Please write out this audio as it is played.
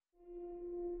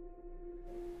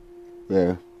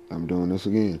Yeah, I'm doing this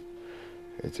again.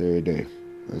 It's every day.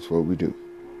 That's what we do.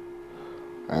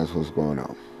 That's what's going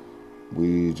on.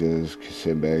 We just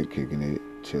sit back, kicking it,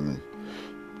 chilling,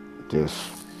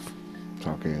 just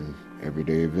talking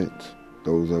everyday events.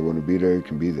 Those that want to be there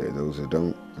can be there. Those that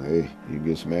don't, hey, you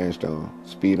get smashed on.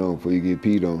 Speed on before you get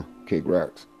peed on. Kick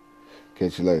rocks.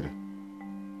 Catch you later.